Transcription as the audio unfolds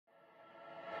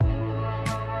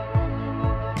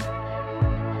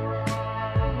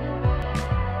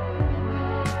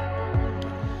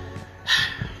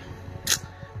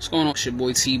going on? It's your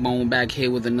boy T-Bone back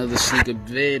here with another sneaker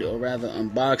vid, or rather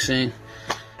unboxing.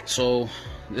 So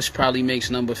this probably makes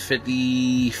number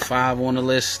 55 on the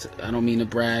list. I don't mean to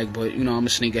brag, but you know, I'm a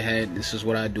sneakerhead. This is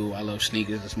what I do. I love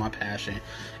sneakers. It's my passion.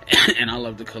 And I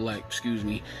love to collect, excuse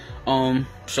me.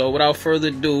 So without further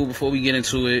ado, before we get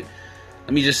into it,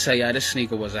 let me just say, this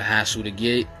sneaker was a hassle to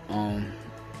get.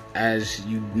 As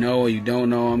you know or you don't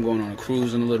know, I'm going on a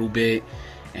cruise in a little bit.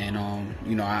 And,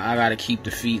 you know, I gotta keep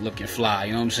the feet looking fly,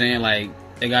 you know what I'm saying? Like,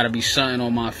 there gotta be something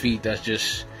on my feet that's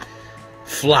just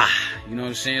fly, you know what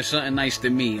I'm saying? Something nice to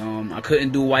me. I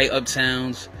couldn't do white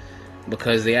Uptowns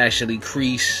because they actually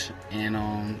crease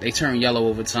and, they turn yellow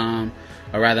over time.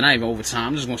 Or rather, not even over time.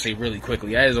 I'm just gonna say really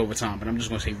quickly. That is over time, but I'm just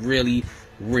gonna say really,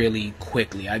 really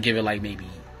quickly. I give it like maybe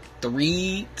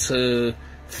 3 to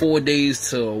 4 days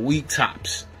to a week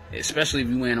tops. Especially if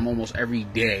you wear them almost every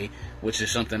day, which is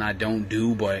something I don't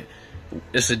do, but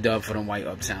it's a dub for them white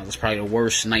Uptowns. It's probably the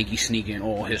worst Nike sneaker in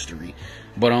all history.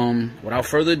 But without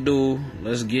further ado,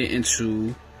 let's get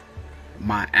into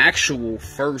my actual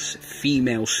first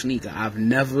female sneaker. I've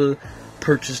never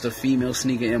purchased a female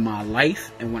sneaker in my life,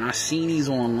 and when I seen these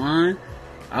online,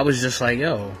 I was just like,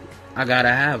 yo, I gotta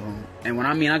have them. And when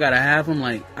I mean I gotta have them,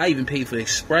 like, I even paid for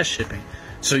express shipping.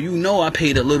 So you know I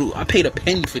paid a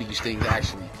penny for these things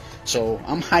actually. So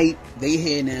I'm hyped. They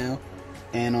here now,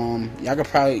 and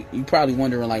you probably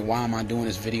wondering like, why am I doing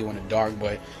this video in the dark?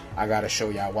 But I gotta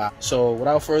show y'all why. So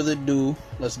without further ado,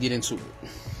 let's get into it.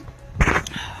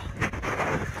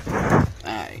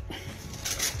 Alright.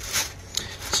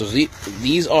 So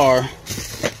these are,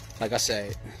 like I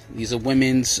said, these are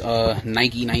women's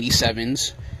Nike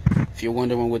 97s. If you're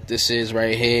wondering what this is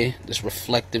right here, this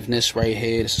reflectiveness right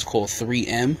here, this is called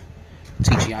 3M.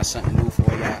 Teaching y'all something new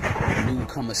for y'all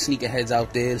newcomer sneakerheads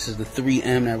out there. This is the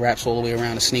 3M that wraps all the way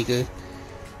around the sneaker.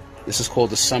 This is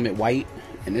called the Summit White,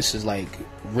 and this is like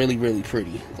really, really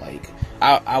pretty. Like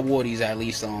I wore these at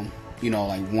least you know,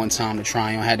 like one time to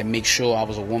try on. I had to make sure I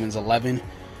was a woman's 11.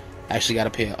 I actually got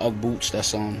a pair of UGG boots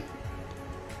that's a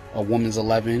woman's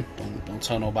 11. Don't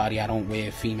tell nobody I don't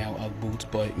wear female UGG boots,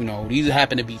 but you know, these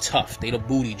happen to be tough. They the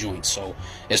booty joints, so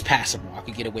it's passable. I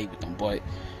could get away with them. But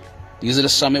these are the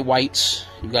Summit Whites.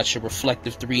 You got your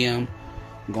reflective 3M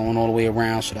going all the way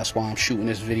around, so that's why I'm shooting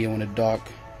this video in the dark,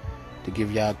 to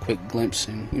give y'all a quick glimpse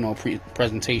and, you know,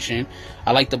 presentation.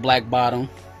 I like the black bottom.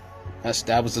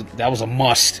 That was a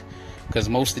must, because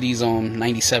most of these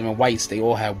 97 whites, they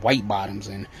all have white bottoms,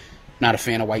 and not a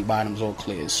fan of white bottoms or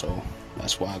clears, so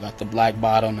that's why I got the black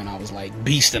bottom, and I was like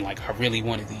beasting, like I really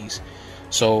wanted these.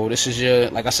 So this is your,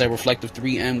 like I said, reflective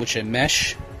 3M with your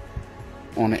mesh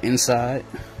on the inside.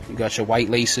 You got your white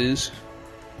laces.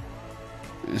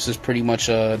 This is pretty much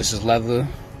this is leather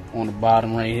on the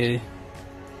bottom right here,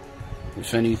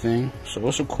 if anything. So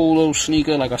it's a cool little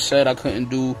sneaker. Like I said, I couldn't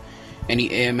do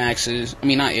any Air Maxes. I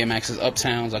mean, not Air Maxes,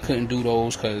 Uptowns. I couldn't do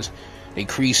those because they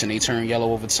crease and they turn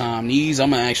yellow over time. These, I'm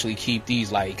gonna actually keep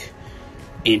these like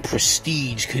in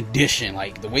prestige condition.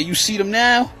 Like the way you see them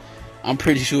now, I'm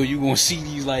pretty sure you're gonna see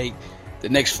these like the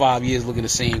next 5 years looking the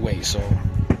same way. So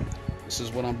this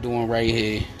is what I'm doing right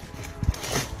here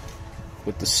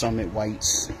with the Summit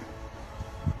Whites.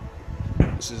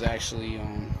 This is actually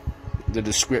the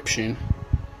description,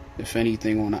 if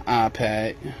anything, on the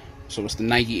iPad. So it's the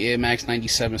Nike Air Max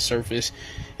 97 Surface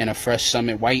and a fresh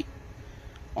Summit White.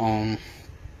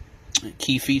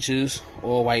 Key features: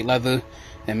 all white leather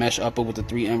and mesh upper with the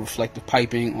 3M reflective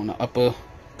piping on the upper,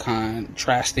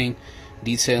 contrasting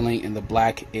detailing in the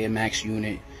black Air Max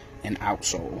unit and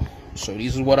outsole. So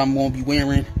these is what I'm going to be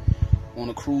wearing on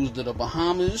a cruise to the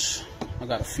Bahamas. I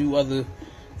got a few other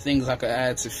things I could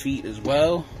add to feet as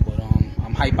well, but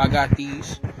I'm hype I got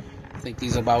these. I think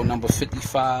these are about number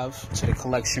 55 to the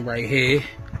collection right here.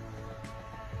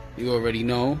 You already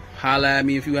know. Holla at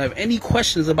me if you have any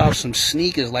questions about some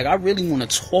sneakers. Like, I really want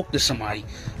to talk to somebody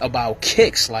about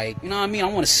kicks. Like, you know what I mean? I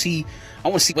want to see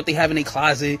what they have in their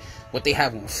closet, what they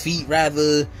have on feet rather.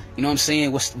 You know what I'm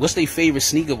saying? What's their favorite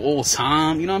sneaker of all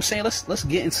time? You know what I'm saying? Let's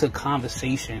get into a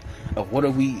conversation of what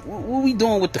are we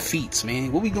doing with the feets,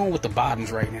 man? What we doing with the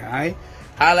bottoms right now, alright?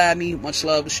 Holla at me. Much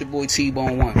love. It's your boy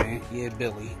T-Bone 1, man. Yeah,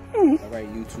 Billy.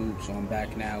 Alright, YouTube. So I'm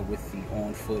back now with the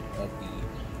on foot of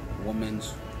the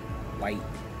woman's white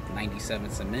 97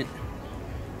 cement.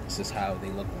 This is how they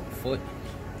look on foot.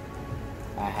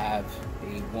 I have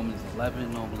a woman's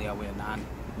 11. Normally I wear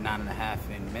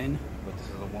 9.5 in men, but this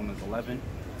is a woman's 11.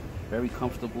 Very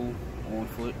comfortable on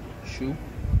foot shoe.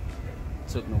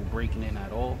 Took no breaking in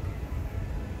at all.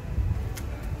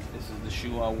 This is the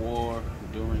shoe I wore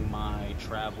during my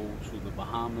travel to the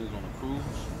Bahamas on a cruise.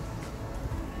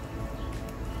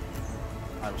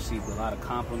 I received a lot of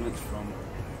compliments from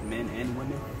men and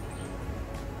women.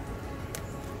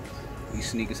 These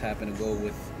sneakers happen to go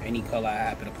with any color I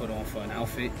happen to put on for an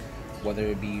outfit, whether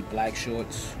it be black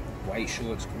shorts, white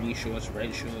shorts, green shorts,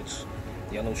 red shorts,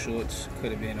 yellow shorts.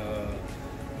 Could have been a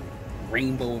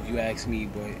rainbow if you ask me,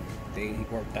 but they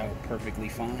worked out perfectly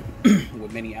fine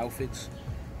with many outfits.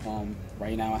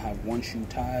 Right now I have one shoe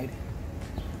tied.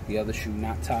 The other shoe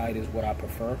not tied is what I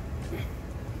prefer.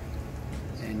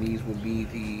 And these would be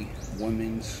the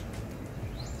women's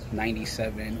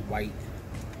 97 white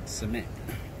cement.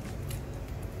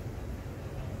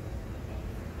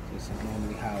 This is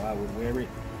normally how I would wear it.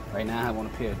 Right now I have on a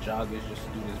pair of joggers just to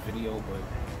do this video, but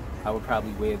I would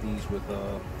probably wear these with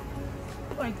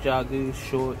like joggers,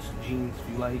 shorts, jeans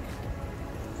if you like,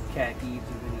 khakis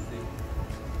and anything.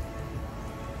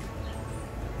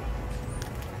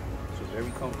 So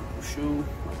very comfortable shoe.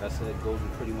 Like I said, it goes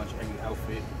with pretty much every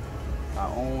outfit I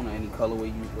own or any colorway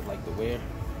you would like to wear.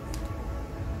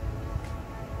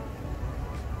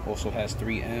 Also has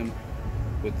 3M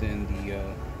within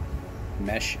the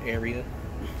mesh area.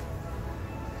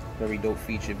 Very dope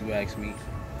feature if you ask me.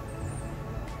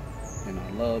 And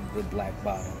I love the black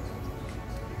bottom.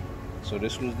 So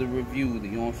this was the review,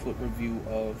 the on-foot review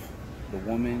of the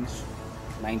woman's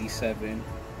 97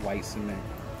 white cement.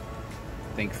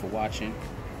 Thanks for watching.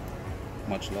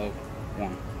 Much love.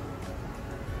 One.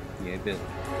 Yeah, Billy.